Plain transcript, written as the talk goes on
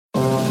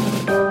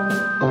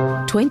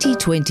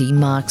2020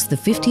 marks the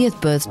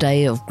 50th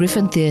birthday of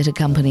Griffin Theatre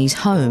Company's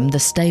home, the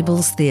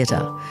Stables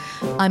Theatre.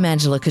 I'm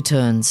Angela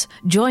Caterns.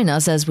 Join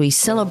us as we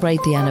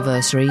celebrate the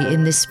anniversary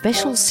in this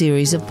special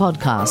series of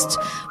podcasts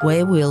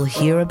where we'll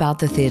hear about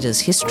the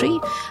theatre's history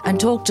and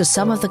talk to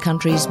some of the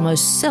country's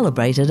most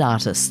celebrated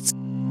artists.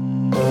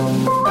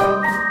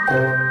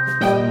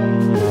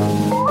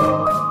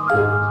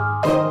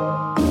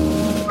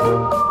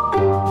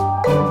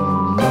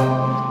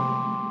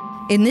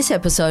 In this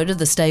episode of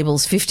the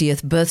Stable's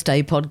 50th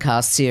birthday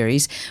podcast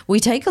series,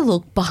 we take a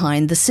look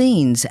behind the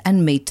scenes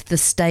and meet the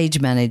stage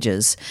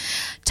managers.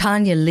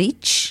 Tanya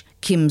Leach,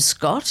 Kim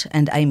Scott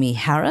and Amy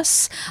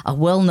Harris are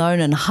well-known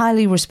and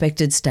highly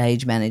respected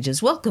stage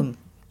managers. Welcome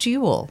to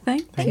you all.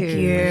 Thank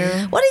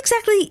you. What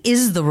exactly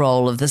is the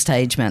role of the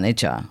stage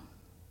manager?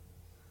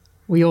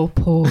 We all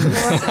pause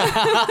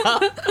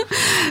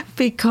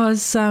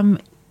because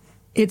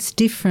it's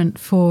different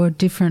for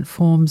different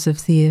forms of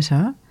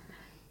theatre,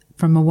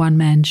 from a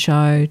one-man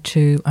show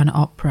to an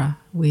opera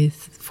with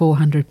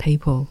 400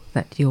 people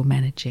that you're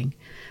managing.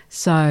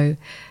 So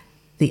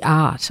the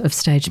art of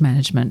stage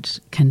management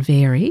can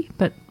vary,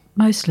 but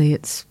mostly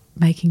it's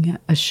making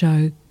a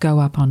show go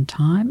up on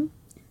time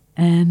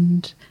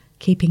and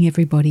keeping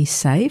everybody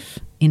safe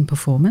in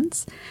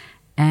performance,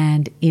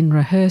 and in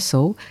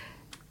rehearsal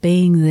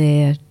being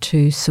there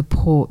to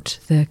support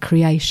the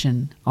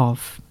creation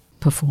of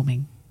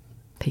performing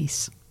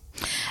piece.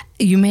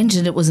 You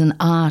mentioned it was an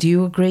art. Do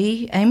you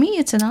agree, Amy,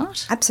 it's an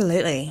art?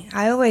 Absolutely.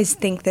 I always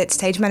think that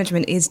stage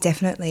management is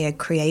definitely a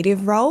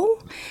creative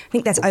role. I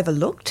think that's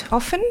overlooked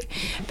often,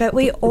 but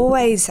we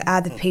always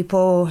are the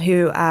people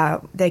who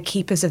are the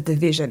keepers of the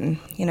vision.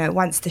 You know,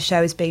 once the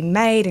show has been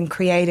made and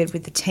created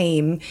with the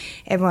team,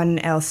 everyone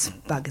else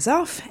buggers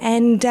off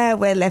and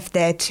we're left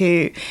there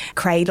to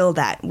cradle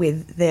that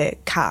with the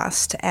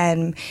cast.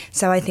 And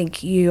so I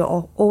think you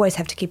always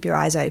have to keep your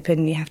eyes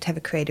open. You have to have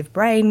a creative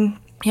brain.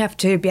 You have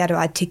to be able to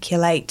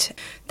articulate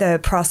the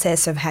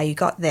process of how you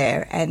got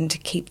there and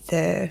keep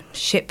the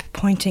ship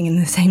pointing in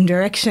the same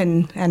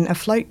direction and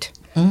afloat.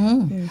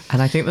 Mm-hmm.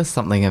 And I think there's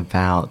something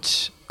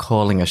about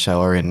calling a show,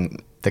 or in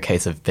the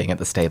case of being at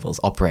the Stables,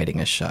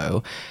 operating a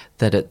show,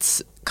 that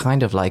it's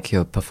kind of like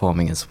you're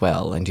performing as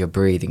well and you're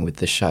breathing with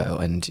the show,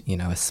 and, you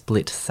know, a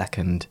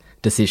split-second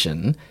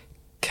decision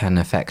can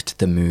affect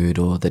the mood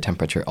or the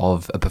temperature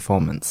of a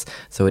performance.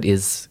 So it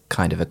is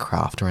kind of a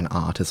craft or an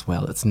art as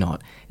well. It's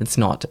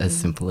not as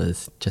simple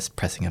as just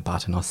pressing a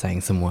button or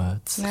saying some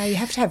words. No, you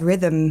have to have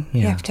rhythm.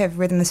 Yeah. You have to have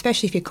rhythm,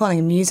 especially if you're calling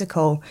a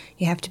musical.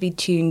 You have to be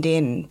tuned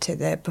in to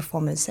the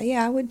performers. So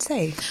yeah, I would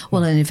say.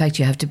 Well, and in fact,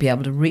 you have to be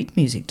able to read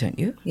music, don't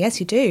you? Yes,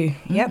 you do.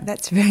 Yep,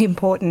 that's very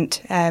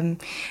important.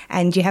 And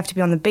you have to be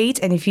on the beat.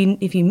 And if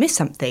you miss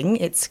something,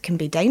 it can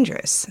be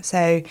dangerous.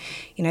 So,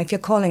 you know, if you're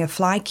calling a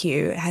fly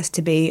cue, it has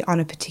to be on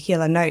a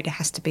particular note. It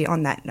has to be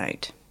on that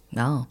note.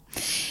 No.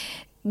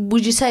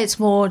 Would you say it's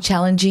more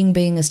challenging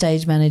being a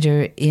stage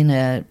manager in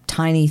a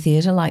tiny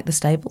theatre like the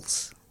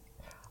Stables?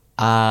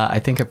 I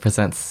think it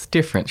presents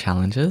different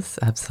challenges,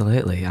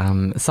 absolutely.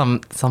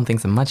 Some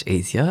things are much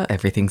easier.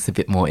 Everything's a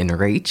bit more in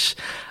reach.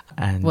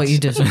 And well, you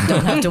just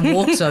don't have to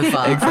walk so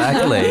far.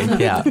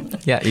 Exactly, yeah.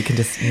 You can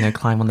just, you know,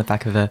 climb on the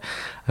back of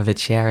a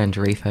chair and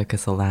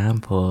refocus a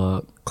lamp,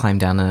 or climb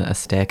down a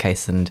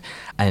staircase and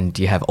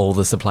you have all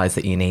the supplies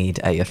that you need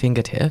at your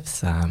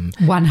fingertips.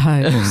 One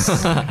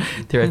hose.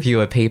 There are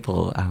fewer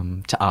people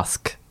to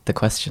ask the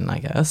question, I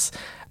guess.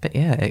 But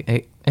yeah,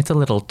 it's a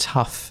little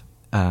tough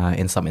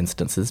in some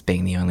instances,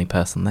 being the only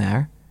person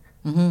there.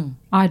 Mm-hmm.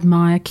 I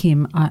admire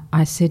Kim.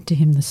 I said to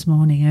him this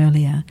morning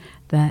earlier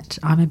that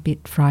I'm a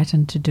bit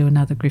frightened to do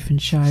another Griffin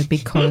show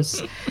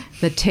because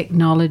the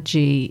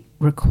technology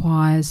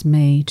requires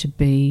me to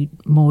be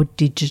more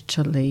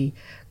digitally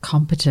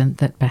competent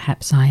than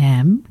perhaps I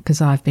am,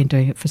 because I've been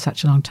doing it for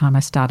such a long time. I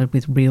started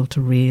with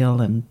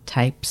reel-to-reel and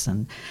tapes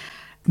and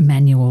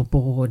manual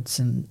boards,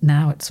 and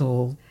now it's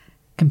all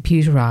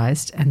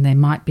computerised, and there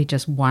might be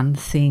just one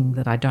thing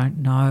that I don't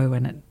know,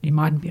 and you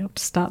mightn't be able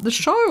to start the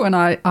show. And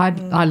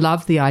I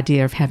love the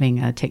idea of having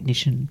a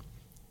technician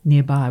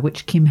nearby,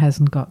 which Kim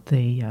hasn't got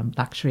the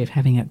luxury of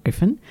having at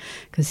Griffin,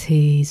 because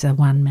he's a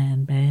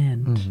one-man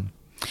band. Mm-hmm.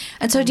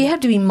 And so do you have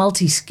to be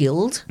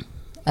multi-skilled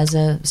as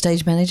a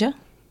stage manager?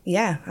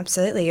 Yeah,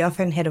 absolutely. You're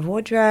often head of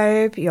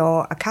wardrobe,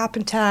 you're a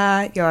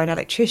carpenter, you're an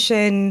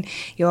electrician,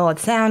 you're the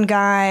sound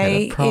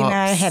guy,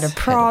 head of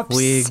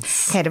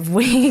props, head of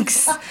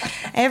wigs,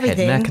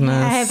 everything. Head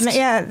mechanist.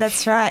 Yeah,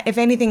 that's right. If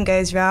anything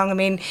goes wrong, I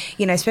mean,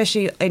 you know,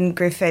 especially in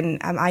Griffin,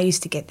 I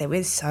used to get there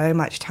with so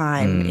much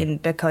time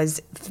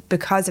because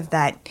of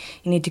that,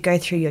 you need to go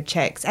through your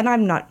checks. And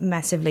I'm not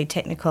massively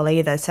technical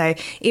either. So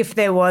if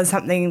there was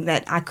something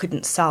that I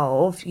couldn't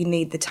solve, you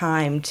need the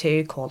time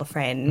to call a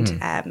friend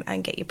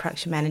and get your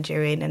production manager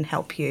manager in and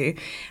help you,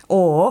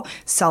 or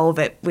solve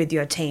it with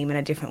your team in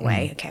a different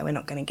way. Okay, we're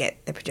not going to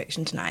get the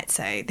projection tonight,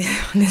 so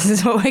this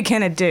is what we're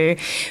going to do.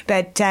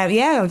 But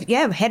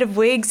head of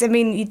wigs. I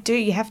mean,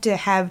 you have to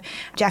have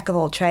jack of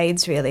all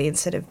trades really, and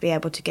sort of be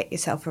able to get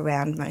yourself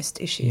around most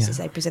issues as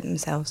they present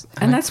themselves.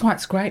 And that's why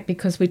it's great,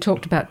 because we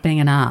talked about being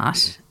an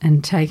art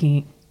and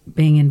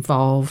being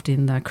involved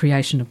in the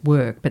creation of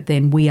work, but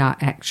then we are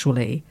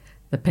actually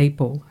the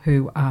people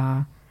who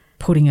are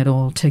putting it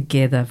all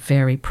together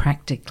very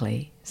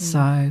practically.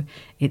 So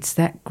it's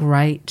that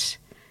great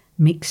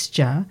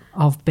mixture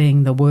of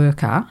being the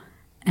worker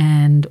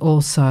and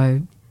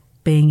also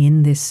being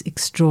in this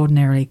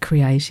extraordinarily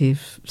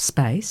creative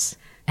space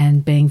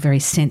and being very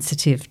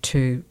sensitive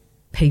to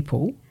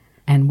people.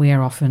 And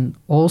we're often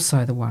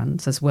also the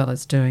ones, as well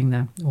as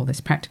doing all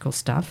this practical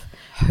stuff,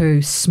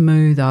 who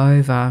smooth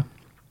over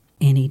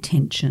any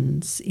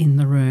tensions in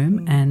the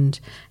room and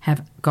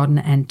have got an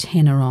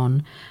antenna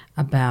on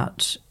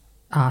about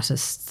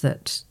artists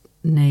that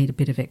need a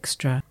bit of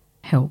extra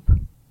help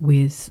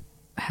with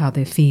how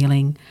they're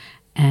feeling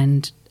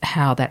and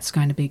how that's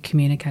going to be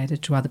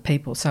communicated to other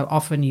people. So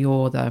often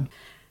you're the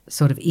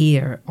sort of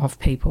ear of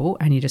people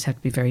and you just have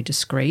to be very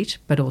discreet,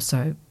 but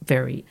also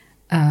very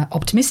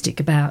optimistic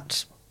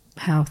about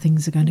how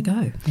things are going to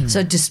go.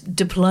 So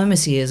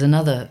diplomacy is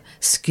another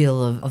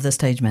skill of the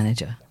stage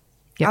manager.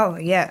 Yep. Oh,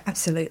 yeah,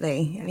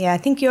 absolutely. Yeah, I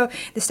think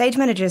the stage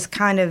manager is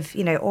kind of,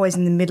 always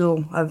in the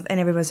middle of, and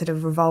everyone sort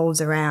of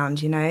revolves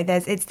around,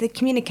 it's the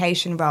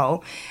communication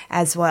role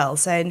as well.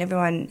 So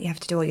you have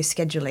to do all your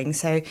scheduling.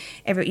 So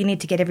you need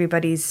to get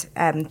everybody's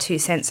 2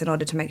 cents in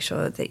order to make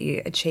sure that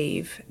you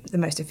achieve the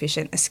most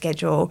efficient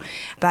schedule.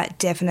 But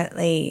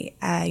definitely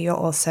you're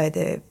also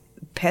a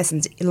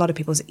lot of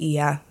people's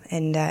ear,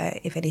 and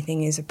if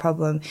anything is a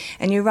problem.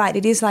 And you're right,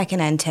 it is like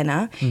an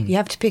antenna. You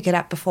have to pick it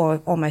up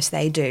before almost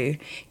they do,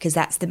 because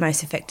that's the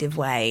most effective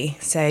way.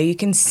 So you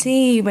can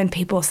see when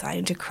people are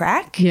starting to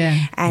crack,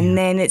 and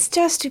then it's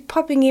just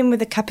popping in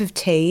with a cup of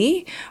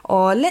tea,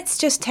 or let's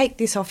just take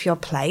this off your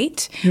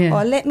plate,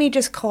 or let me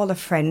just call a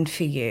friend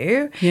for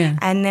you,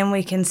 and then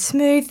we can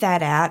smooth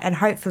that out and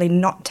hopefully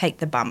not take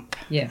the bump.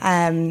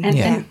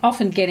 And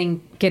often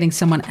getting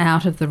someone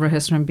out of the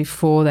rehearsal room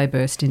before they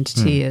burst into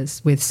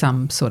tears with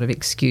some sort of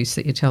excuse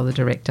that you tell the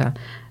director,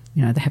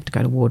 they have to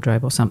go to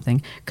wardrobe or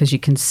something, because you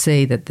can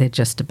see that they're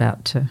just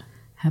about to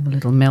have a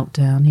little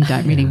meltdown. You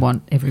don't really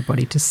want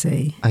everybody to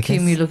see.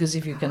 Kim, you look as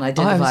if you can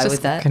identify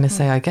with that. I was going to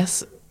say, I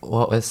guess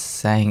what we're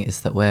saying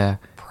is that we're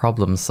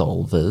problem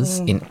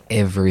solvers in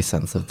every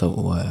sense of the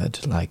word.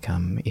 Like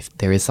if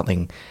there is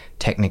something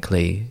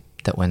technically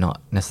that we're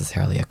not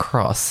necessarily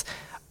across,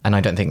 and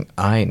I don't think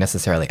I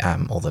necessarily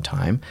am all the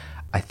time,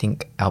 I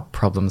think our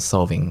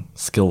problem-solving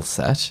skill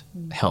set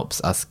helps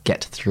us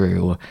get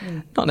through,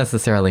 not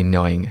necessarily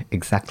knowing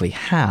exactly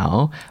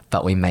how,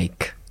 but we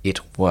make it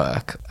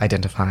work.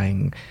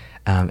 Identifying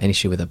an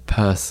issue with a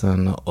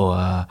person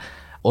or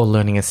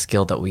learning a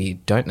skill that we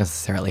don't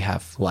necessarily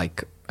have,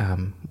 like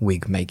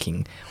wig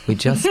making. We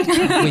just,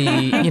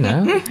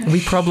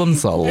 we problem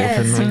solve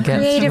and we get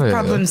creative through.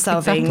 Problem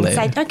solving.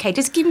 Exactly. Say, okay,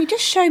 just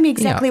show me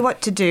exactly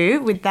what to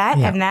do with that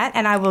and that,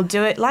 and I will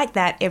do it like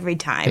that every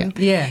time.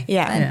 Yeah.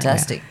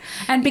 Fantastic.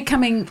 And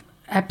becoming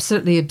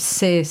absolutely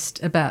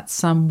obsessed about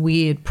some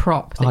weird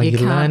prop that you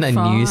can't learn a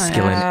find. new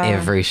skill in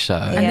every show.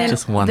 And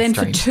just one then for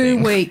strange 2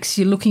 thing. weeks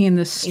you're looking in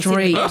the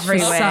street for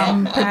everywhere.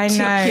 some I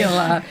know.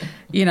 particular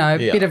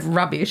bit of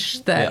rubbish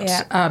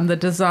that the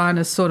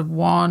designer sort of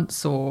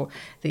wants, or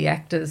the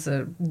actors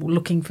are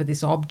looking for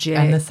this object.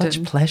 And there's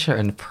such pleasure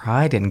and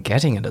pride in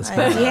getting it as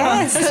well.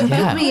 Yes.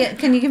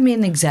 Can you give me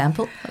an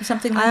example of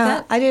something like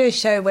that? I did a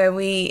show where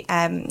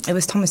it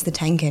was Thomas the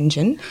Tank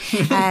Engine,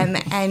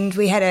 and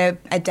we had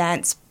a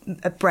dance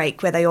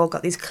break where they all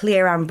got these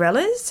clear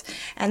umbrellas,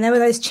 and they were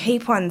those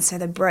cheap ones, so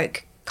they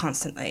broke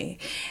constantly.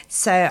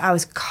 So I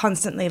was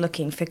constantly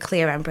looking for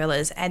clear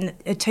umbrellas, and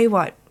I tell you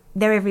what,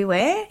 they're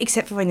everywhere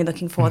except for when you're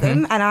looking for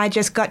them. And I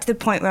just got to the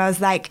point where I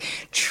was like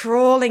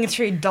trawling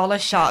through dollar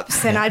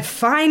shops and I'd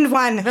find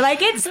one. They're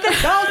like, it's the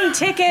golden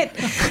ticket.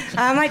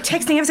 I'm like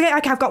texting, I was like,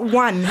 okay, I've got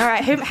one. All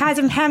right,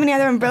 how many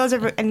other umbrellas?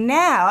 And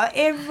now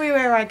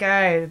everywhere I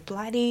go,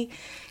 bloody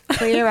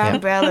clear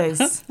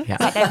umbrellas.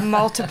 Like they've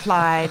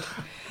multiplied.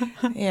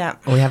 Yeah.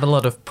 We have a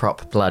lot of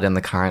prop blood in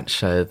the current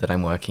show that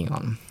I'm working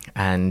on,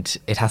 and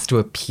it has to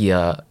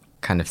appear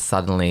kind of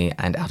suddenly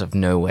and out of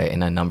nowhere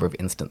in a number of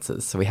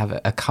instances. So we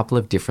have a couple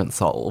of different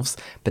solves,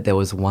 but there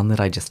was one that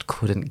I just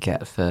couldn't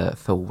get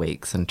for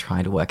weeks, and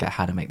trying to work out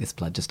how to make this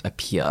blood just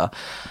appear.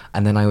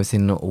 And then I was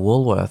in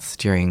Woolworths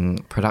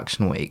during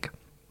production week,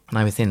 and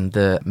I was in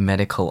the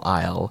medical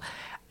aisle,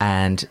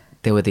 and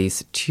there were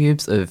these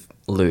tubes of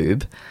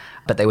lube,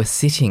 but they were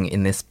sitting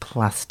in this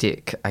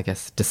plastic, I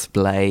guess,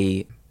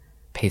 display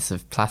piece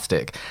of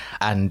plastic.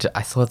 And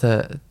I saw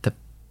the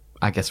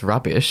I guess,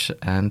 rubbish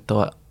and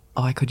thought,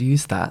 oh, I could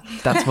use that.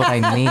 That's what I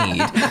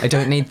need. I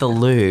don't need the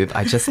lube.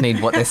 I just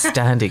need what they're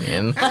standing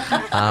in.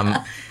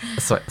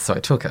 So I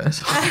took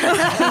it.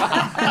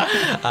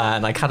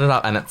 And I cut it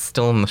up and it's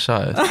still on the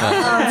show. So,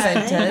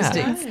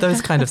 Fantastic. yeah,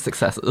 those kind of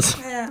successes.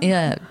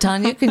 Yeah.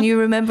 Tanya, can you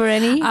remember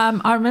any?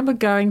 I remember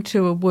going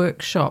to a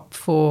workshop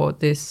for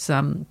this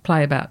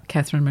play about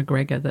Catherine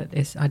McGregor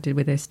that I did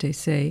with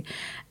STC,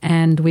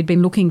 and we'd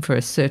been looking for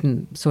a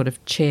certain sort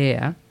of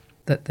chair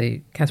that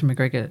the Catherine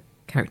McGregor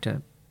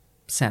character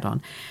sat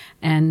on,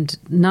 and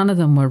none of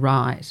them were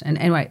right. And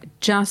anyway,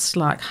 just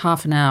like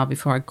half an hour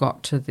before I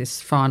got to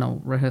this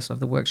final rehearsal of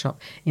the workshop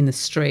in the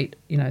street,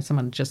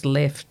 someone just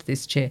left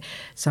this chair.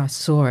 So I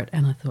saw it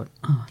and I thought,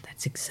 oh,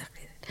 that's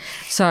exactly it.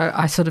 So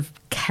I sort of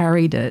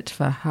carried it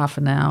for half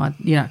an hour,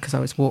 because I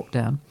was walked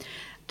down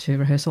to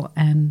rehearsal,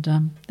 and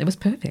it was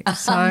perfect.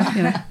 So, I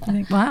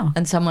think, wow.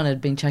 And someone had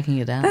been checking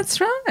it out.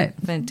 That's right.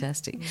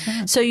 Fantastic.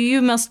 So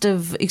you must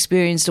have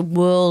experienced a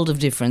world of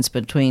difference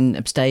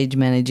between stage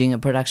managing a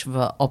production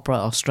for Opera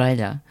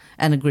Australia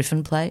and a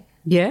Griffin play?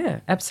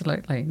 Yeah,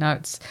 absolutely. No,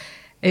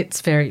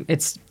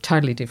 it's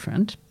totally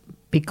different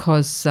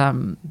because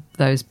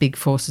those big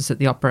forces at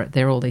the opera,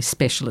 they're all these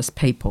specialist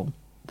people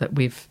that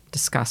we've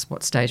discussed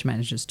what stage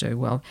managers do.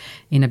 Well,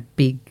 in a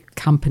big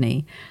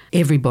company,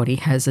 everybody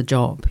has a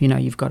job.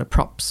 You've got a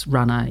props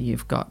runner,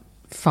 you've got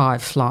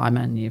 5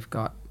 flymen, you've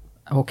got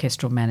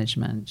orchestral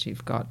management,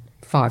 you've got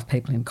 5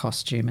 people in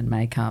costume and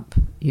makeup,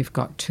 you've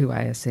got 2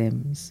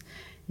 ASMs,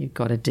 you've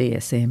got a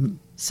DSM.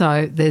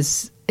 So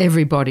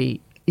everybody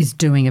is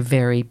doing a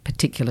very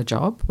particular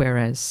job,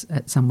 whereas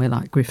at somewhere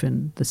like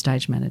Griffin, the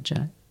stage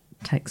manager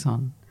takes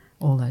on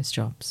all those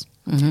jobs.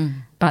 Mm-hmm.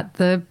 But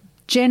the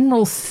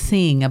general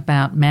thing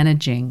about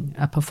managing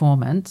a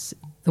performance,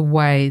 the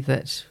way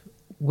that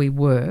we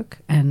work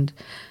and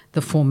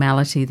the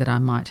formality that I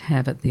might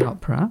have at the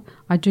opera,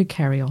 I do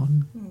carry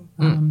on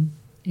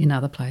in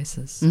other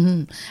places.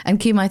 Mm-hmm. And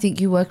Kim, I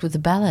think you worked with the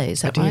ballet,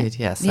 is that right? I did,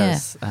 yes. I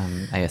was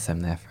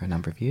ASM there for a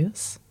number of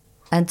years.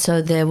 And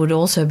so there would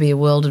also be a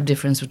world of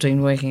difference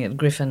between working at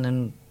Griffin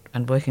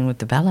and working with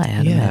the ballet,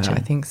 I'd imagine. I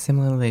think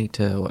similarly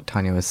to what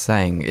Tanya was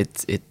saying,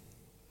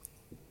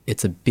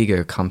 it's a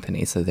bigger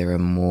company, so there are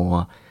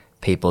more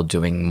people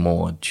doing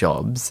more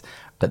jobs,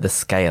 but the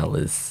scale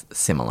is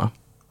similar.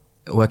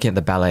 Working at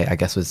the ballet, I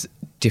guess, was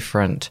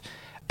different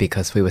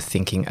because we were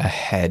thinking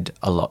ahead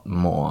a lot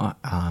more.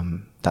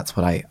 That's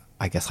what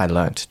I guess I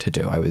learnt to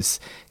do. I was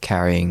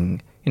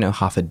carrying,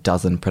 half a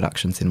dozen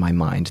productions in my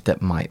mind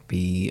that might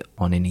be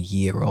on in a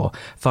year or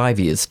 5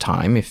 years'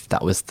 time, if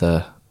that was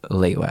the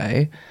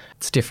leeway.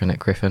 It's different at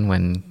Griffin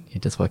when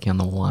you're just working on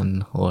the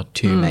 1 or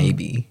 2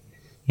 maybe.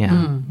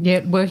 Yeah.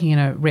 Yeah, working in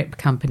a rep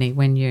company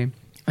when you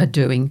are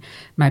doing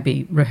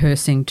maybe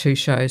rehearsing 2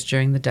 shows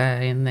during the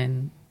day and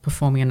then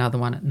performing another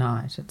one at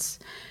night. It's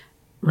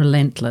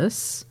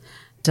relentless,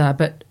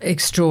 but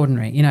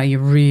extraordinary. You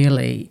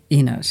really,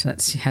 so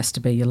that has to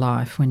be your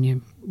life when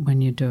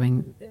you're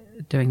doing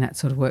that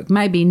sort of work.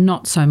 Maybe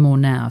not so more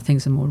now.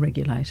 Things are more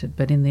regulated,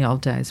 but in the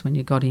old days when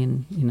you got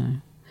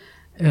in,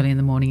 early in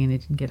the morning and you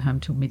didn't get home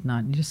till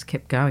midnight and you just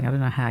kept going. I don't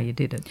know how you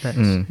did it, but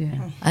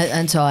yeah.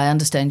 And so I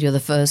understand you're the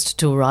first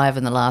to arrive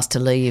and the last to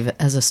leave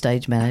as a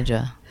stage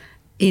manager.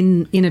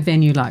 In a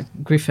venue like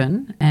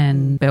Griffin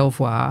and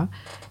Belvoir,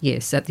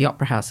 yes, at the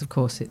Opera House, of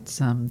course, it's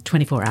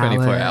 24 hours.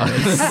 24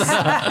 hours.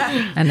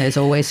 And there's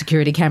always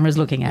security cameras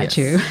looking at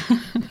you.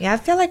 Yeah, I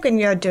feel like when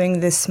you're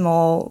doing this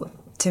small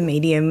to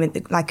medium,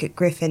 like at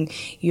Griffin,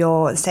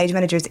 your stage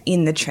manager is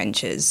in the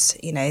trenches.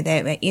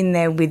 They're in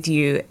there with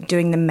you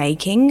doing the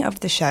making of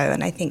the show.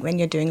 And I think when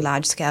you're doing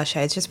large-scale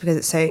shows, just because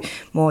it's so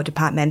more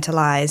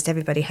departmentalised,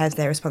 everybody has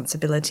their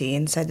responsibility.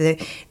 And so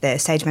the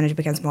stage manager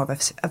becomes more of a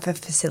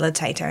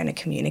facilitator and a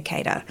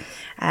communicator.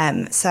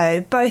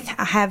 So both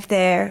have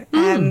their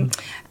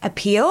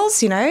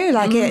appeals,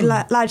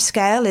 large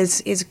scale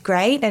is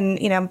great. And,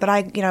 but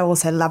I,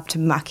 also love to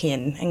muck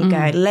in and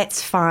go,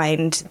 let's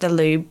find the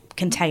lube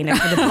container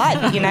for the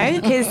blood,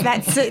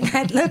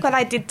 because look what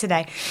I did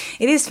today.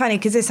 It is funny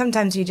because there's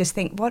sometimes you just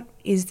think, what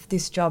is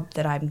this job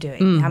that I'm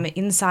doing? I'm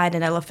inside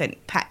an elephant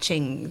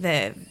patching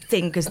the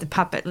thing because the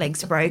puppet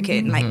leg's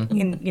broken,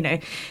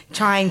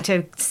 trying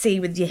to see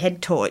with your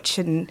head torch,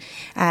 and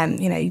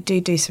you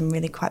do some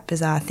really quite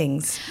bizarre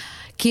things.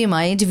 Kim,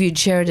 I interviewed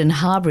Sheridan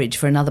Harbridge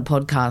for another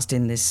podcast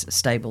in this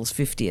Stable's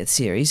 50th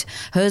series.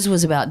 Hers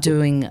was about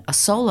doing a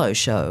solo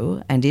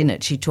show, and in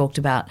it she talked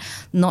about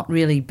not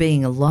really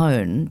being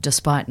alone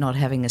despite not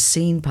having a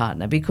scene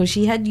partner because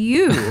she had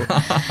you,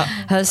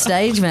 her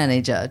stage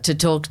manager, to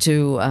talk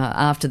to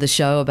after the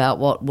show about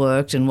what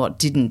worked and what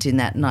didn't in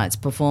that night's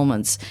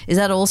performance. Is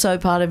that also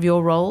part of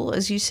your role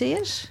as you see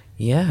it?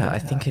 Yeah, I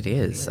think it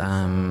is.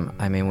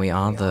 We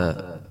are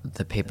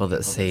the people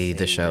that see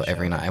the show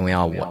every night, and we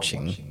are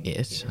watching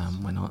it.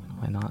 We're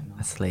not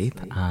asleep,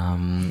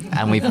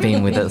 and we've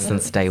been with it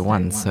since day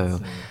one.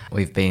 So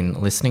we've been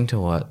listening to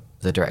what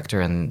the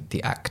director and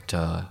the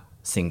actor,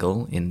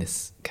 single in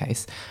this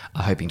case,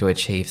 are hoping to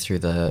achieve through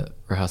the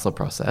rehearsal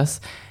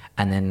process,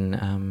 and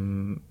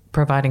then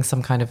providing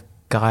some kind of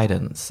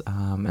guidance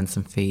and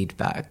some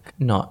feedback.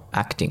 Not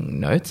acting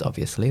notes,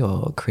 obviously,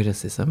 or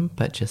criticism,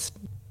 but just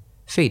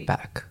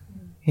feedback.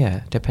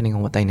 Yeah, depending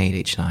on what they need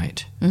each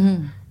night.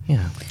 Mm-hmm.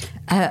 Yeah.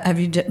 Have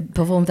you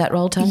performed that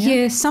role, Tanya?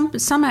 Yeah,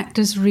 some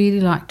actors really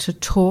like to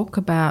talk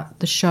about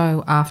the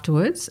show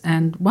afterwards,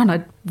 and one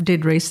I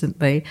did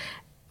recently,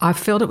 I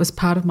felt it was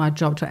part of my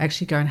job to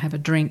actually go and have a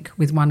drink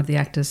with one of the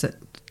actors that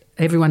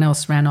everyone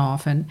else ran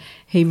off, and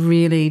he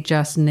really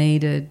just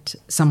needed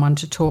someone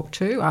to talk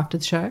to after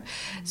the show.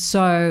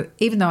 So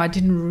even though I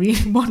didn't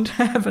really want to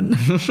have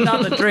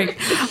another drink,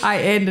 I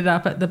ended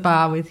up at the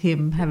bar with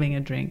him having a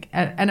drink.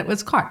 And it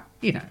was quite,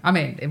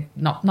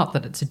 not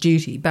that it's a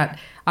duty, but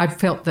I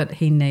felt that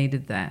he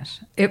needed that.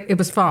 It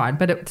was fine,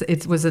 but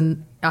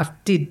I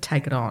did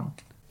take it on.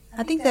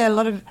 I think that a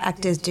lot of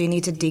actors do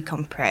need to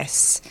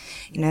decompress.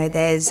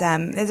 There's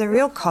a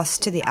real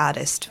cost to the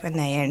artist when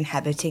they are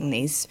inhabiting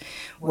these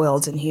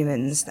worlds and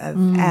humans,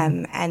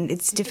 and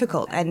it's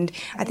difficult. And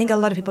I think a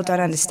lot of people don't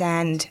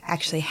understand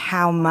actually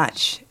how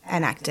much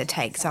an actor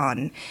takes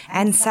on,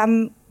 and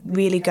some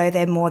really go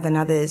there more than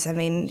others. I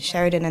mean,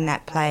 Sheridan in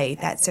that play,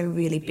 that's a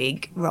really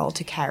big role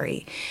to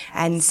carry.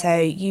 And so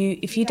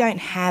if you don't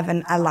have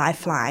a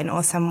lifeline or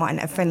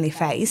a friendly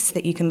face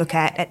that you can look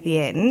at the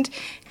end,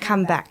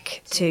 come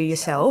back to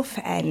yourself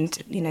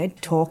and,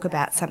 talk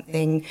about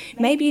something.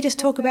 Maybe you just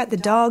talk about the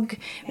dog.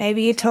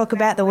 Maybe you talk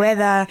about the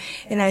weather.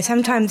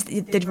 Sometimes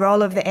the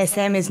role of the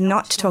SM is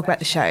not to talk about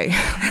the show.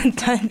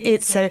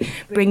 It's to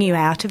bring you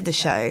out of the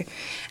show.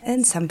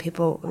 And some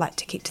people like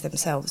to keep to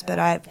themselves, but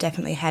I've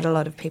definitely had a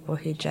lot of people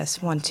who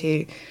just want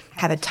to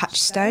have a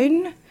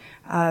touchstone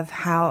of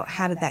how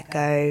did that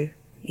go?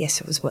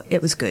 Yes,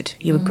 it was good.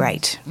 You were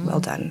great. Well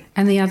done.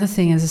 And the other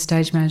thing as a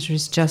stage manager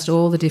is just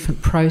all the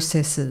different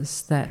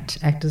processes that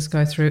actors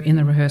go through in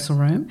the rehearsal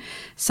room.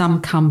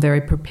 Some come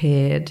very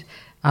prepared,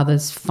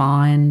 others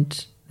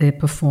find their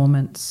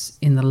performance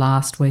in the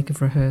last week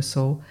of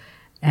rehearsal,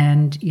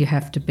 and you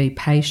have to be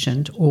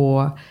patient,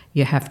 or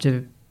you have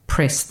to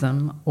press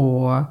them,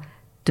 or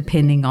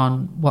depending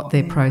on what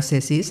their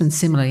process is. And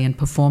similarly in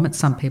performance,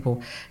 some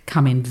people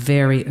come in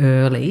very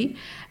early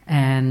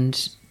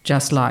and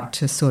just like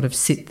to sort of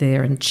sit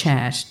there and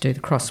chat, do the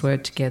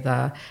crossword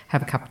together,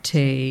 have a cup of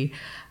tea,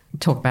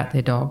 talk about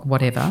their dog,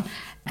 whatever.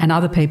 And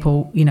other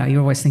people,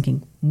 you're always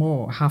thinking,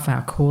 more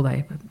half-hour call,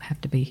 they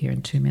have to be here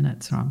in 2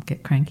 minutes or I'll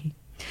get cranky.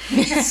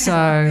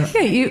 So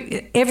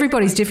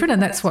everybody's different,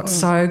 and that's what's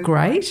so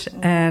great.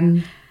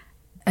 And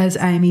as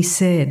Amy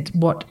said,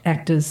 what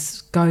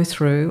actors go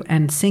through,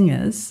 and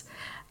singers,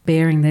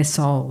 bearing their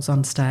souls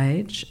on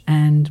stage,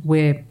 and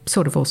we're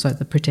sort of also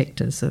the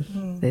protectors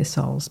of their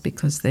souls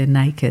because they're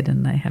naked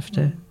and they have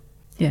to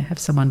have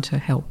someone to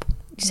help.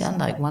 You sound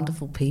like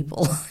wonderful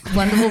people.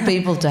 Wonderful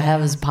people to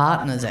have as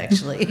partners,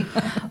 actually.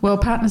 Well,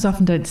 partners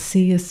often don't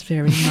see us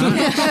very much.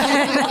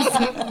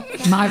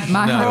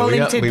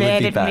 Rolling to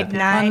bed at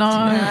midnight. I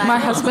know. My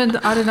husband,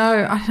 I don't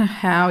know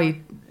how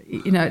he...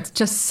 it's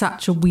just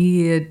such a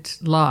weird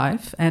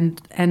life, and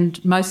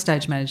most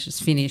stage managers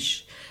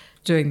finish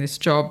doing this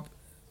job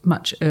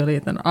much earlier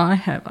than I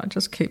have. I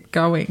just keep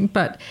going.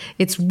 But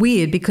it's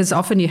weird because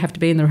often you have to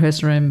be in the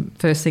rehearsal room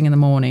first thing in the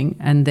morning,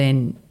 and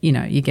then,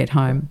 you get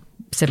home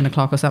 7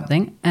 o'clock or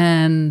something,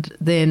 and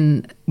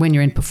then when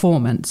you're in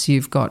performance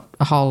you've got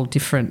a whole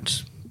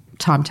different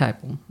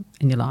timetable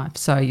in your life.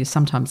 So you're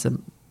sometimes a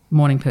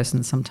morning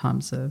person,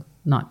 sometimes a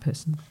night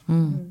person.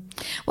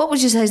 What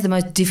would you say is the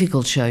most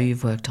difficult show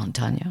you've worked on,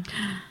 Tanya?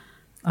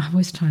 I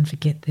always try and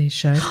forget these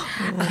shows.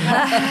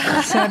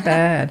 So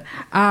bad.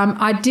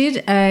 I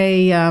did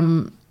a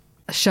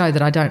show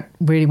that I don't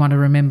really want to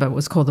remember. It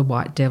was called The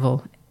White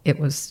Devil. It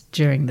was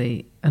during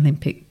the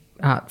Olympic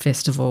Art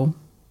Festival.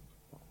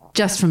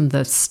 Just from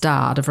the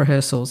start of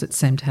rehearsals, it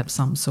seemed to have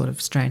some sort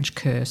of strange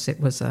curse. It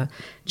was a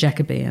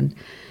Jacobean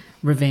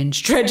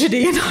revenge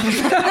tragedy,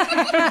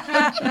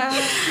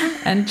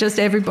 and just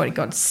everybody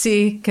got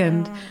sick,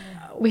 and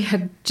we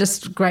had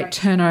just great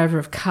turnover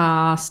of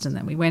cast, and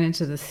then we went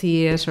into the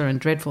theatre and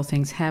dreadful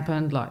things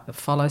happened, like the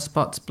follow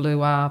spots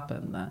blew up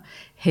and the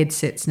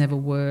headsets never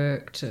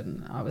worked,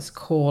 and I was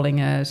calling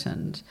it,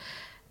 and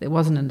there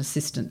wasn't an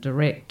assistant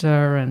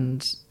director,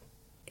 and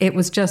it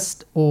was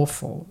just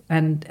awful.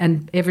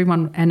 And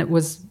everyone, and it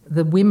was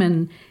the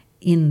women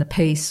in the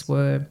piece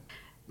were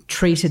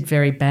treated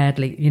very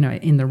badly,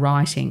 in the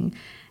writing,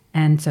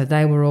 and so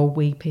they were all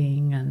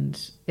weeping,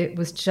 and it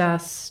was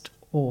just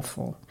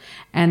awful.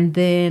 And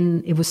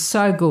then it was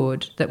so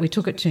good that we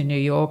took it to New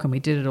York and we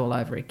did it all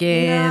over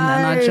again. No.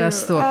 And I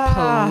just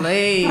thought,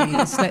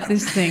 please, let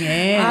this thing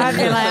end. I'd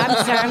be like,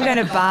 I'm sorry, I'm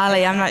going to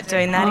Bali. I'm not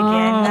doing that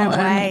again. No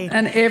way.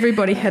 And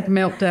everybody had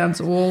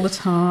meltdowns all the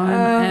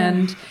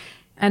time,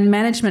 and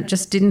management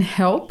just didn't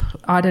help.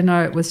 I don't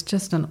know, it was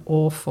just an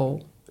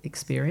awful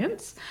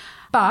experience.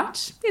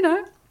 But,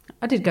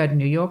 I did go to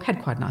New York,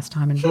 had quite a nice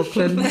time in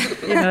Brooklyn,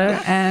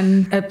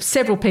 and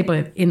several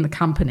people in the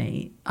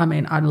company,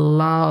 I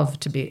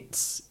loved to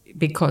bits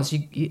because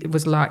it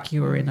was like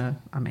you were in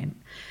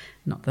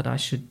not that I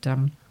should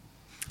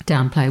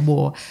downplay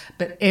war,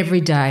 but every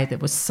day there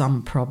was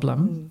some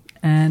problem,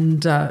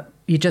 and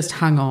you just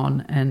hung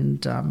on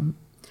and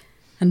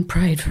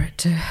prayed for it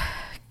to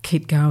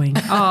keep going.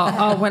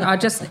 When I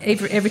just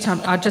every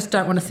time I just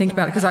don't want to think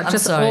about it because I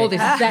just sorry. all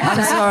this.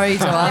 I'm sorry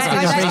to ask you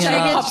to bring it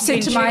up. Pops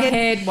into my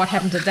head. What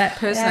happened to that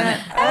person?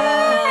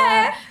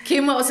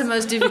 Kim, what was the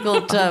most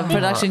difficult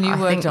production you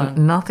worked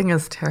on? Nothing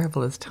as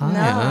terrible as Time.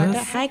 No,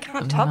 I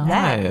can't top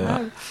that.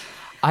 No.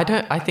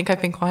 I think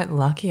I've been quite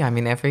lucky. I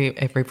mean,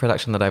 every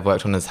production that I've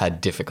worked on has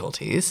had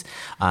difficulties,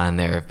 and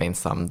there have been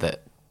some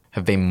that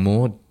have been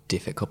more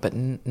difficult, but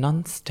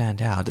none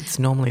stand out. It's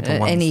normally the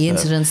ones any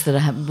incidents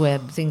that where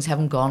things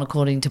haven't gone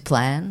according to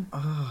plan?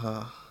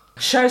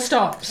 Show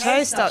stop.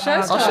 Show stop.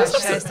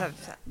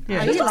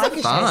 Yeah. I do like a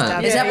show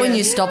stop. Is that when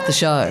you stop the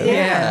show?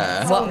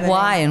 Yeah.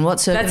 Why and what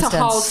circumstance? That's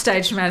a whole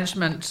stage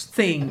management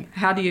thing.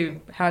 How do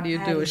you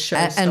do a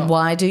show stop? And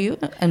why do you?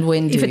 And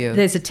when do you?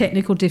 There's a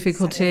technical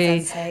difficulty.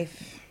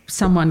 Unsafe.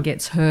 Someone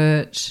gets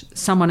hurt.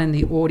 Someone in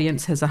the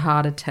audience has a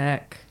heart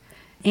attack.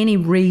 Any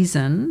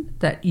reason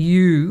that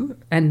you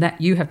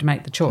have to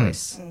make the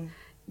choice.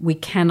 We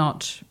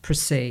cannot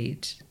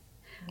proceed.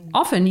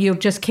 Often you'll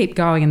just keep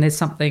going and there's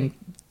something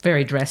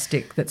very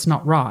drastic that's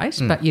not right,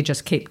 but you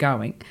just keep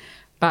going.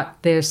 But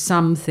there's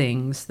some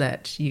things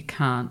that you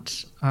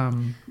can't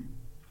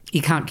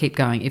keep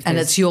going. And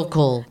it's your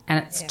call.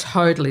 And it's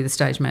totally the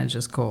stage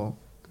manager's call.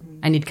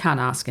 And you can't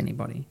ask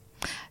anybody.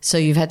 So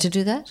you've had to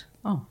do that?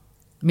 Oh,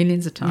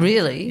 millions of times.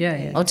 Really?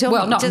 Yeah. Oh, tell me,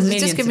 not just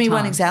millions give me of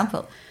one times.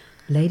 example.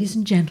 Ladies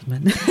and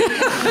gentlemen.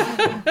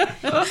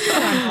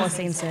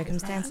 Unforeseen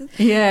circumstances.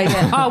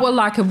 Yeah. Oh, well,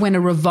 like when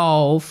a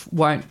revolve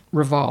won't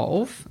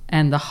revolve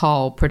and the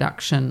whole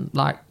production,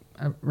 like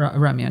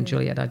Romeo and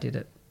Juliet, I did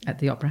it at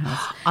the Opera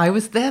House. I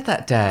was there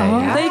that day. Oh,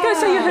 there you go.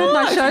 So you heard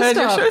my show heard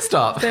stop. your show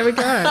stop. There we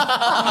go.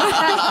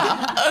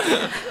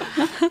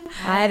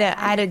 I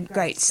had a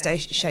great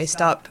show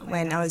stop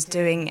when I was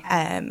doing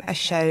a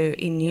show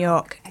in New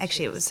York.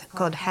 Actually, it was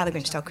called How the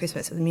Grinch Stole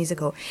Christmas. It was a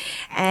musical.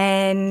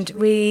 And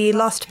we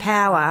lost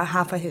power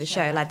halfway through the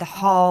show, like the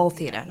whole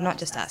theatre, not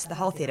just us. The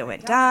whole theatre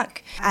went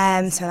dark.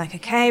 So like,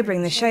 okay,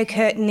 bring the show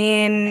curtain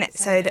in.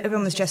 So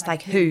everyone was dressed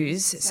like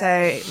Who's. So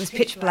it was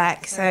pitch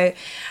black. So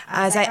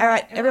I was like, all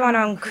right, everyone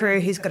on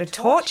crew who's got a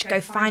torch, go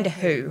find a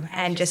Who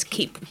and just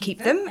keep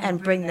them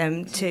and bring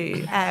them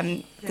to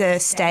the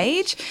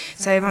stage.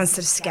 So everyone's sort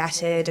of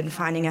scattered and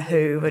finding a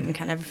Who and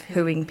kind of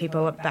hooing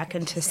people back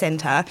into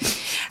centre.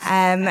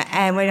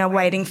 And we're now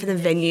waiting for the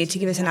venue to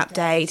give us an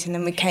update. And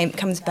then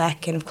comes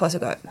back, and of course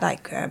we've got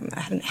like a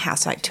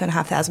house like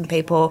 2,500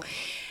 people.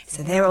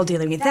 So they're all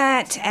dealing with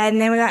that. And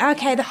then we're like,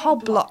 okay, the whole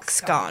block's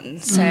gone.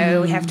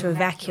 So we have to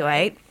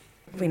evacuate.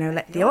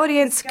 Let the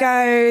audience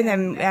go.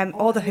 Then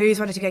all the Who's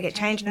wanted to go get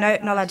changed. No,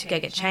 not allowed to go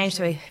get changed.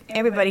 So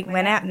everybody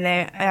went out in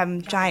their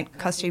giant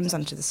costumes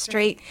onto the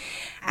street.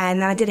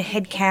 And then I did a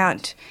head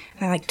count,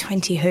 like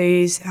 20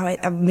 Who's.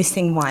 I'm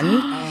missing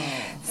one.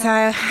 So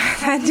I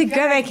had to go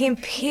back in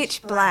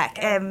pitch black.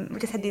 We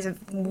just had these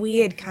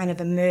weird kind of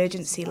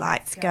emergency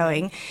lights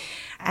going.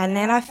 And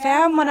then I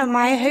found one of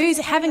my Who's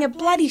having a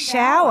bloody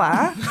shower.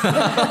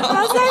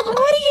 I was like,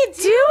 what are you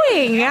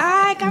doing?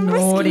 I'm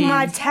risking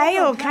my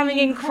tail coming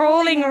in,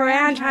 crawling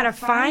around trying to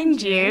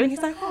find you. And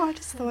he's like, I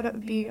just thought it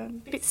would be a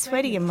bit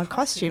sweaty in my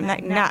costume.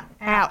 Like, nah,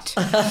 out.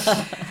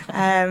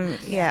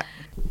 Yeah.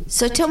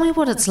 So tell me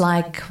what it's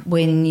like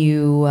when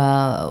you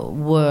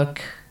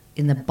work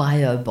in the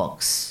bio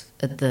box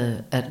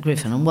at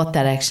Griffin and what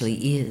that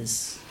actually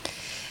is.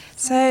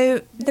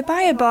 So the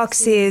bio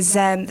box is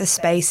the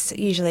space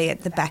usually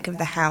at the back of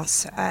the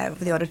house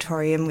with the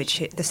auditorium,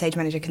 which the stage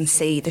manager can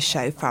see the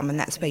show from, and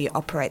that's where you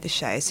operate the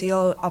show. So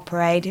you'll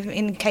operate,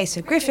 in the case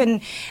of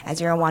Griffin,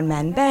 as you're a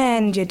one-man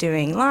band, you're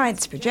doing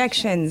lights,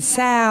 projections,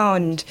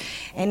 sound.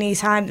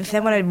 Anytime, if they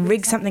want to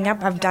rig something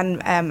up, I've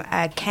done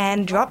a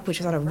can drop, which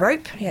is on a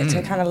rope. You have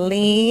to kind of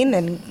lean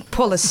and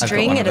pull a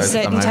string at a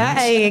certain time.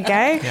 There you go.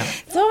 Yeah.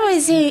 It's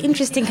always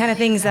interesting kind of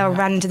things they'll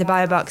run to the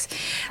bio box.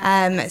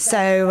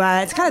 So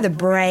it's kind of the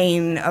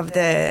brain of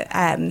the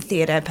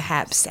theatre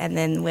perhaps, and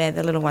then we're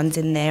the little ones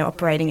in there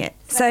operating it.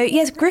 So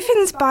yes,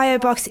 Griffin's bio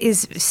box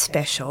is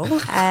special.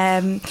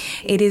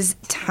 It is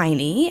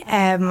tiny.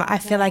 I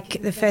feel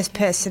like the first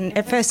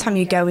time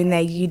you go in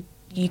there, you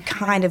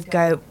kind of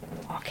go,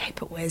 okay,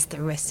 but where's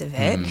the rest of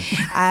it?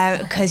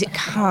 Because you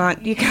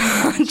can't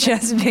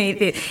just be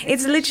this.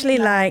 It's literally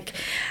like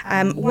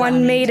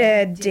 1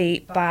 metre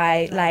deep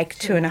by like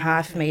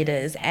 2.5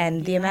 metres,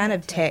 and the amount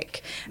of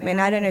tech. I mean,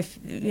 I don't know if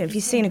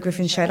you've seen a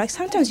Griffin show. Like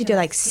sometimes you do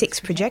like 6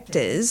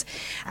 projectors,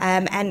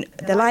 and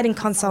the lighting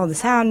console, the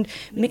sound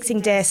mixing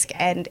desk,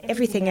 and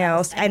everything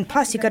else. And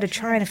plus, you've got to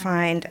try and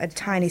find a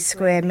tiny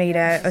square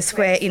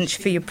inch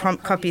for your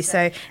prompt copy.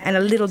 So, and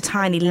a little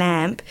tiny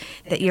lamp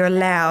that you're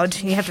allowed.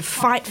 You have to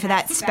fight for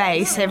that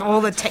space. And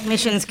all the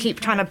technicians keep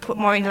trying to put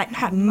more in, like, no,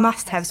 I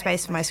must have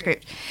space for my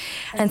script.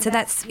 And so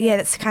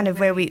that's kind of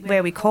where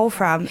we call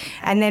from.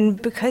 And then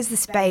because the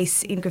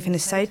space in Griffin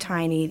is so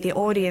tiny, the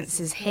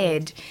audience's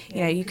head,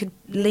 you could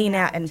lean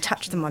out and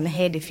touch them on the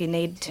head if you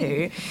need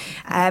to.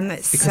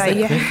 Because at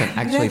Griffin,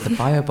 actually, the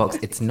bio box,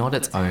 it's not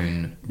its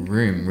own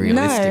room,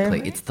 realistically.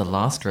 No. It's the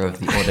last row of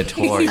the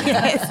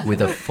auditorium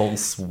with a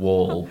false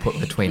wall put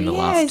between the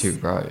last two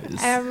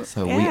rows.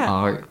 We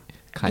are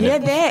kind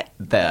of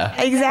there.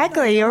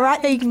 Exactly. You're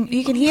right there.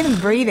 You can hear them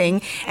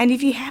breathing. And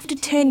if you have to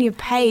turn your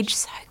page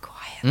so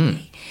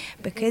quietly,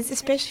 because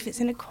especially if it's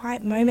in a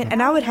quiet moment,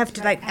 and I would have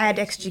to add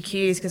extra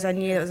cues because I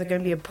knew there was going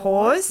to be a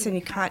pause, and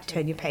you can't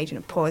turn your page in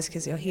a pause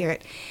because you'll hear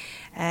it.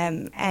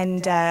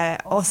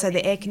 Also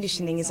the air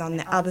conditioning is on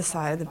the other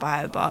side of the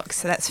bio box,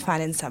 so that's fun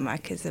in summer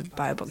because the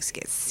bio box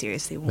gets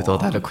seriously warm. With all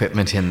that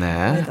equipment in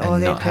there with all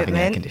and the not equipment. having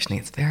air conditioning,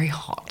 it's very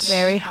hot.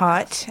 Very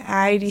hot.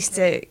 I used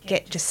to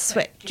get just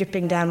sweat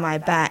dripping down my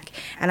back,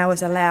 and I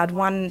was allowed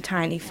one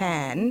tiny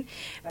fan,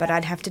 but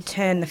I'd have to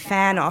turn the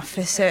fan off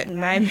for certain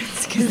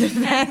moments because the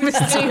fan was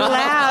too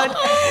loud.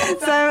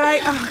 So I'm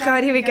like, oh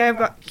God, here we go, I've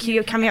got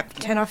cue coming up,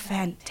 turn off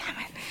fan, damn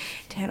it.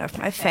 Turn off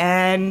my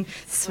fan,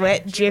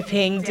 sweat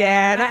dripping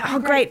down. Oh,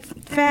 great,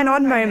 fan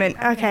on moment.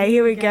 Okay,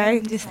 here we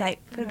go. Just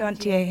put it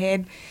onto your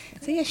head.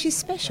 So, yeah, she's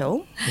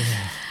special.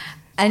 Yeah.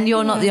 And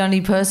you're not the only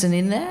person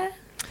in there?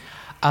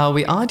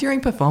 We are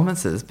during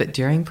performances, but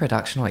during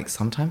production week,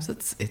 sometimes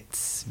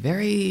it's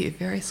very,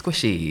 very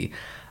squishy,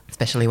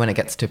 especially when it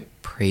gets to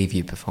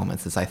preview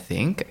performances, I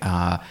think,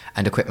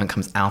 and equipment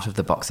comes out of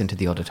the box into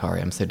the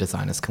auditorium so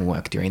designers can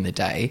work during the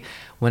day.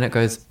 When it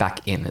goes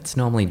back in, it's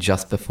normally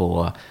just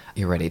before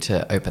you're ready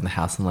to open the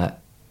house and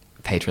let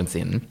patrons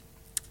in.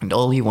 And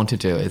all you want to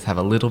do is have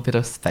a little bit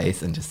of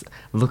space and just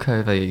look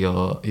over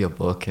your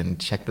book and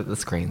check that the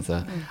screens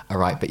are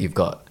right, but you've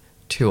got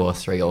 2 or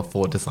 3 or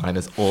 4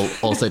 designers all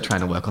also trying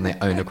to work on their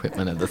own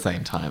equipment at the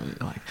same time.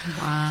 You're like,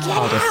 wow.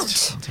 Get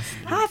out!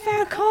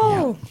 Half-hour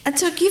call! Yeah. And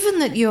so given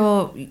that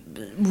your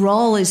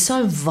role is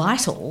so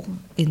vital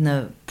in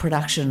the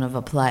production of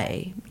a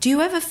play, do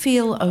you ever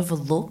feel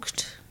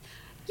overlooked?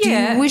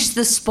 Yeah. Do you wish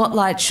the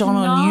spotlight shone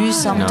on you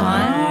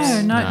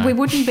sometimes? No. We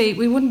wouldn't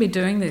be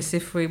doing this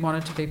if we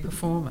wanted to be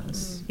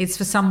performers. It's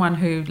for someone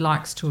who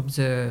likes to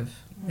observe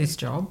this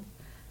job.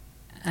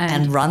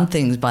 And run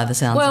things by the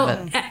sounds of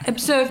it. Well,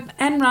 observe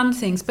and run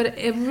things, but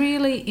a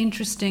really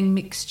interesting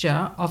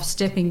mixture of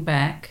stepping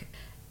back,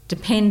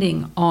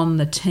 depending on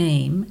the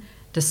team,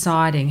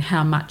 deciding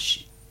how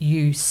much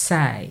you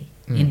say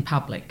in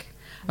public.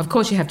 Of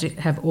course, you have to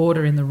have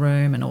order in the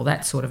room and all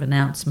that sort of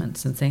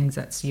announcements and things.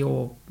 That's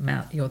you're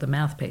the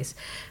mouthpiece.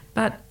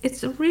 But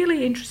it's a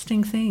really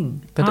interesting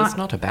thing. But it's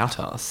not about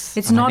us.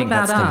 It's not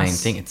about us. That's the main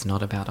thing. It's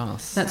not about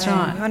us. That's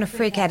right. You want to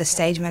freak out a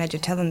stage manager,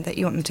 tell them that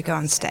you want them to go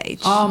on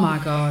stage. Oh, my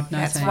God. No,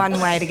 that's thanks. one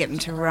way to get them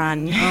to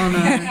run. Oh,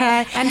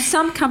 no. And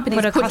some companies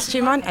put a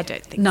costume on? I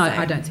don't think so. No,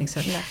 I don't think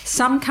so. No.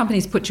 Some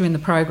companies put you in the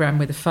program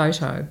with a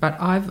photo, but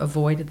I've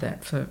avoided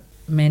that for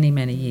many,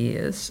 many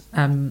years.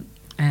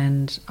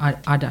 And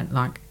I don't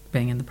like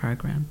being in the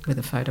program with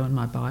a photo in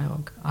my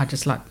biog. I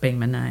just like being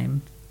my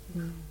name.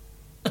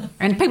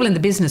 And people in the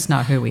business know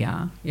who we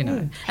are,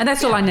 and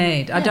that's all I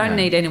need. I don't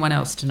need anyone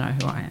else to know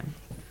who I am.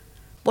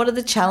 What are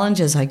the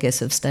challenges, I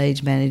guess, of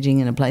stage managing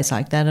in a place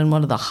like that, and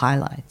what are the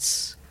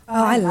highlights?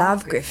 Oh, I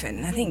love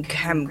Griffin. I think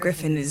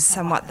Griffin is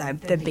somewhat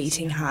the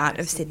beating heart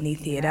of Sydney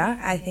theatre.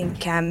 I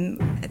think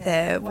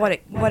what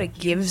it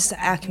gives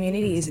our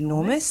community is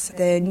enormous.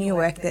 The new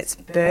work that's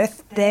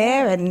birthed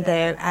there and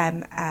the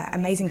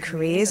amazing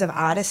careers of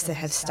artists that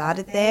have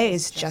started there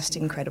is just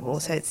incredible.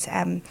 So it's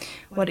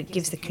what it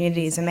gives the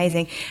community is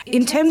amazing.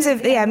 In terms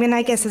of,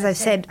 I guess as I've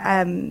said,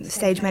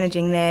 stage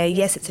managing there,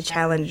 yes, it's a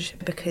challenge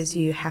because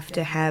you have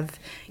to have,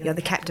 you're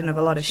the captain of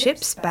a lot of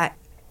ships, but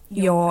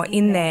you're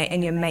in there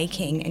and you're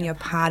making and you're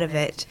part of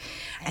it,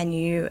 and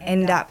you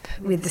end up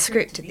with the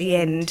script at the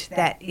end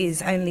that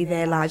is only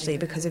there largely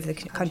because of the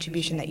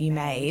contribution that you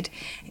made,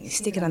 and you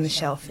stick it on the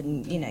shelf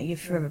and you're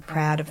forever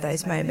proud of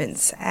those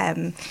moments.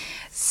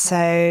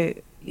 So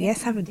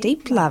yes, I have a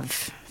deep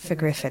love for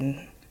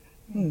Griffin.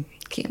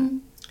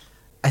 Kim?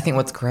 I think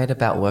what's great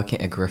about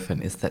working at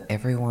Griffin is that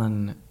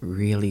everyone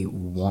really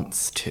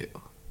wants to,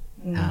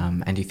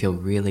 and you feel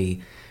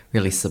really,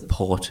 really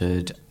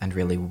supported and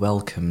really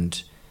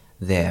welcomed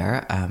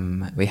there.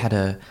 We had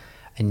a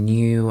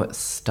new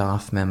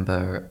staff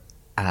member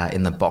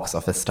in the box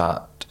office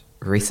start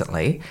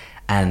recently,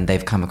 and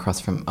they've come across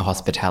from a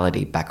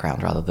hospitality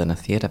background rather than a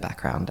theatre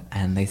background,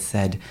 and they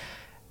said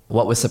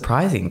what was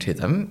surprising to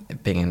them,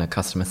 being in a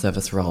customer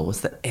service role,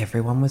 was that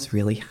everyone was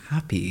really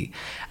happy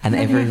and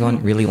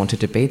everyone really wanted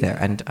to be there.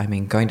 And I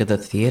mean, going to the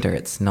theatre,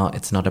 it's not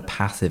a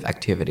passive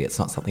activity. It's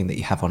not something that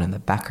you have on in the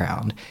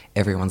background.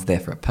 Everyone's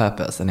there for a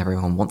purpose and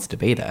everyone wants to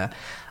be there.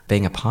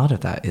 Being a part of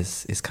that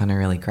is kind of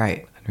really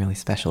great and really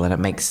special, and it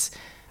makes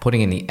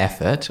putting in the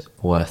effort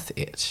worth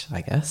it,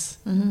 I guess.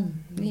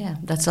 Mm-hmm. Yeah,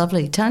 that's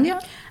lovely. Tanya?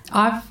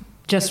 I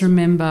just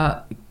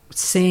remember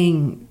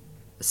seeing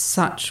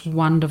such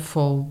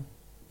wonderful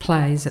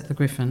plays at the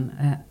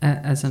Griffin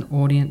as an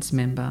audience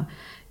member,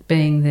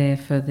 being there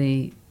for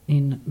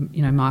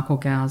Michael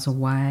Gow's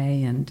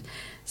Away and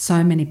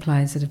so many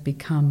plays that have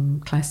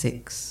become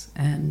classics,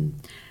 and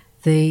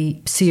the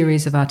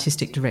series of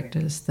artistic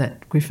directors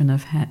that Griffin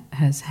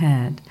has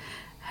had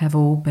have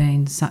all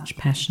been such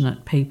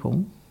passionate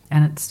people,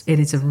 and it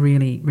is a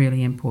really,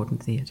 really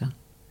important theatre.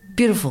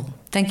 Beautiful.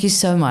 Thank you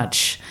so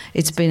much.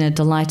 It's been a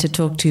delight to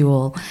talk to you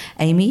all.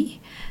 Amy,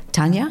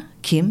 Tanya,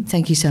 Kim,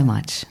 thank you so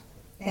much.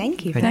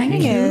 Thank you.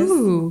 Thank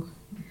you.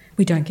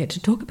 We don't get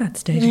to talk about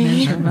stage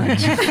management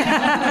much.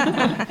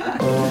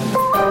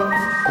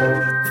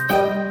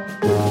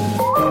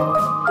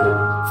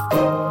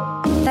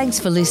 Thanks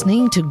for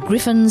listening to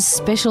Griffin's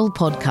special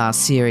podcast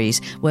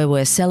series, where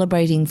we're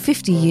celebrating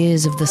 50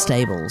 years of the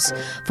stables.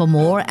 For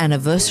more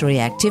anniversary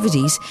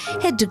activities,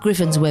 head to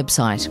Griffin's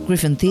website,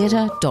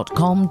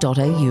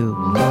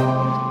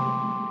 griffintheatre.com.au.